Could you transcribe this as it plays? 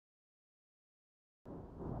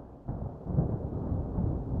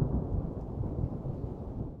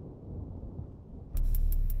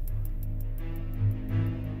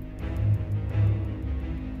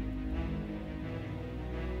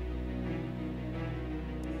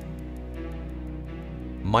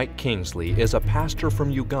Mike Kingsley is a pastor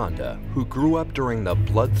from Uganda who grew up during the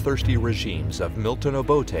bloodthirsty regimes of Milton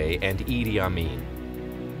Obote and Idi Amin.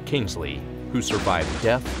 Kingsley, who survived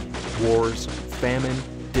death, wars, famine,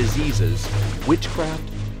 diseases, witchcraft,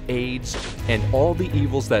 AIDS, and all the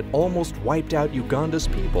evils that almost wiped out Uganda's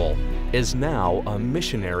people, is now a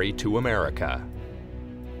missionary to America.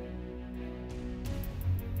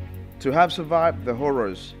 To have survived the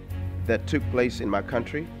horrors that took place in my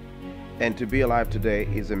country and to be alive today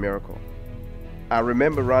is a miracle. I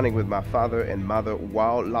remember running with my father and mother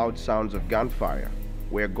while loud sounds of gunfire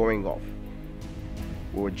were going off.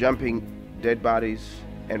 We were jumping dead bodies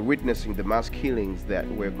and witnessing the mass killings that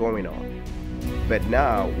were going on. But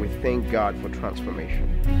now we thank God for transformation.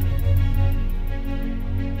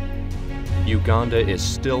 Uganda is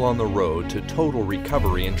still on the road to total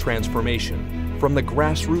recovery and transformation, from the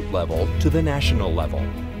grassroots level to the national level.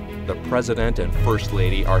 The President and First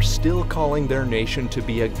Lady are still calling their nation to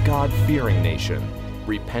be a God-fearing nation,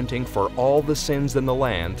 repenting for all the sins in the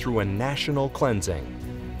land through a national cleansing.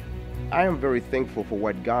 I am very thankful for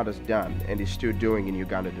what God has done and is still doing in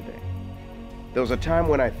Uganda today. There was a time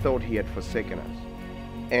when I thought He had forsaken us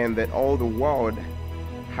and that all the world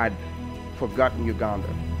had forgotten Uganda.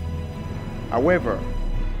 However,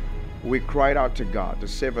 we cried out to God to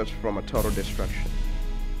save us from a total destruction.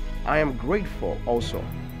 I am grateful also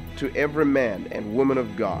to every man and woman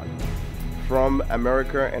of God from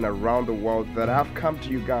America and around the world that have come to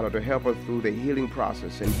Uganda to help us through the healing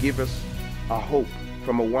process and give us a hope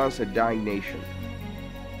from a once a dying nation.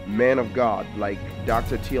 Men of God like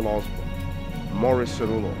Dr. T.L. Osborne, Maurice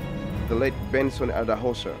Cerulo, the late Benson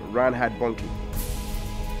Adahosa, Reinhard Bonnke.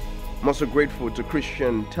 I'm also grateful to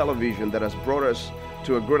Christian television that has brought us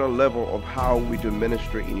to a greater level of how we do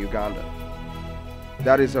ministry in Uganda.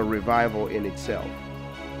 That is a revival in itself.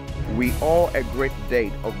 We owe a great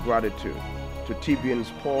debt of gratitude to TBN's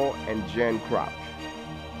Paul and Jen Crouch,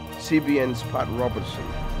 CBN's Pat Robertson,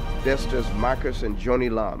 Dexter's Marcus and Johnny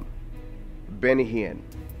Lamb, Benny Hinn,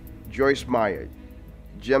 Joyce Meyer,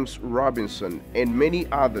 James Robinson, and many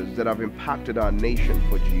others that have impacted our nation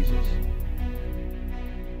for Jesus.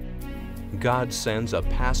 God sends a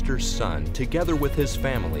pastor's son together with his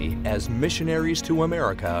family as missionaries to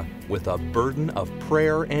America with a burden of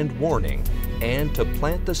prayer and warning, and to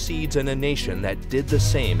plant the seeds in a nation that did the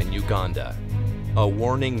same in Uganda. A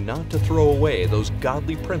warning not to throw away those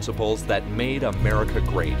godly principles that made America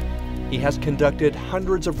great. He has conducted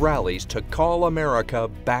hundreds of rallies to call America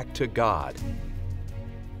back to God.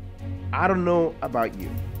 I don't know about you,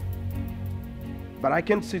 but I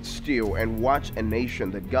can sit still and watch a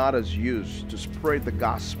nation that God has used to spread the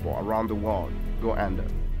gospel around the world go under.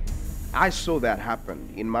 I saw that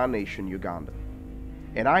happen in my nation, Uganda.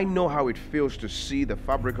 And I know how it feels to see the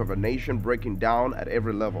fabric of a nation breaking down at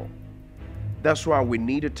every level. That's why we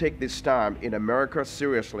need to take this time in America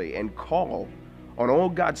seriously and call on all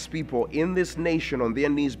God's people in this nation on their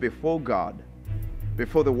knees before God,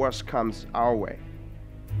 before the worst comes our way.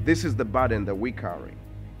 This is the burden that we carry.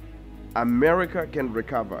 America can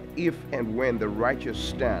recover if and when the righteous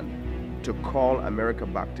stand to call America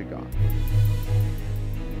back to God.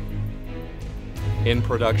 In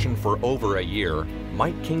production for over a year,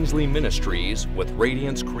 Mike Kingsley Ministries with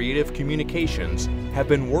Radiance Creative Communications have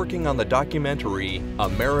been working on the documentary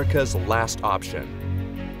America's Last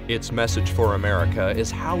Option. Its message for America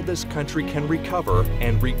is how this country can recover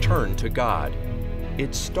and return to God.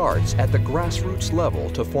 It starts at the grassroots level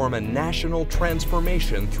to form a national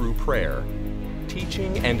transformation through prayer.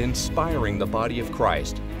 Teaching and inspiring the body of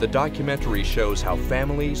Christ, the documentary shows how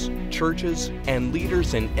families, churches, and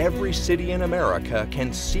leaders in every city in America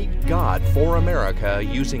can seek God for America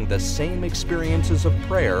using the same experiences of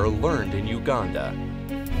prayer learned in Uganda.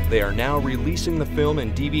 They are now releasing the film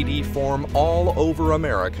in DVD form all over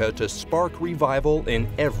America to spark revival in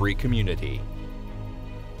every community.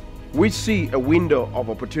 We see a window of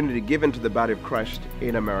opportunity given to the body of Christ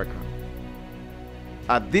in America.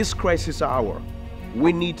 At this crisis hour,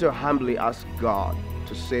 we need to humbly ask God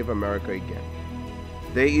to save America again.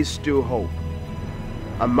 There is still hope.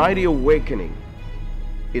 A mighty awakening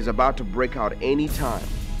is about to break out any time,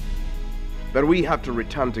 but we have to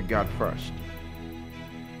return to God first.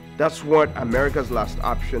 That's what America's Last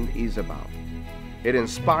Option is about. It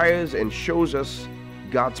inspires and shows us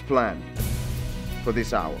God's plan for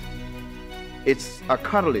this hour. It's a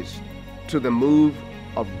catalyst to the move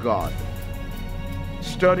of God,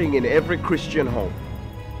 starting in every Christian home,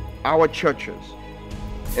 our churches,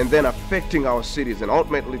 and then affecting our cities and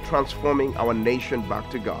ultimately transforming our nation back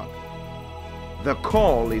to God. The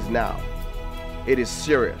call is now. It is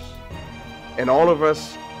serious, and all of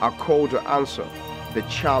us are called to answer the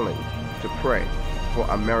challenge to pray for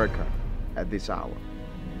America at this hour.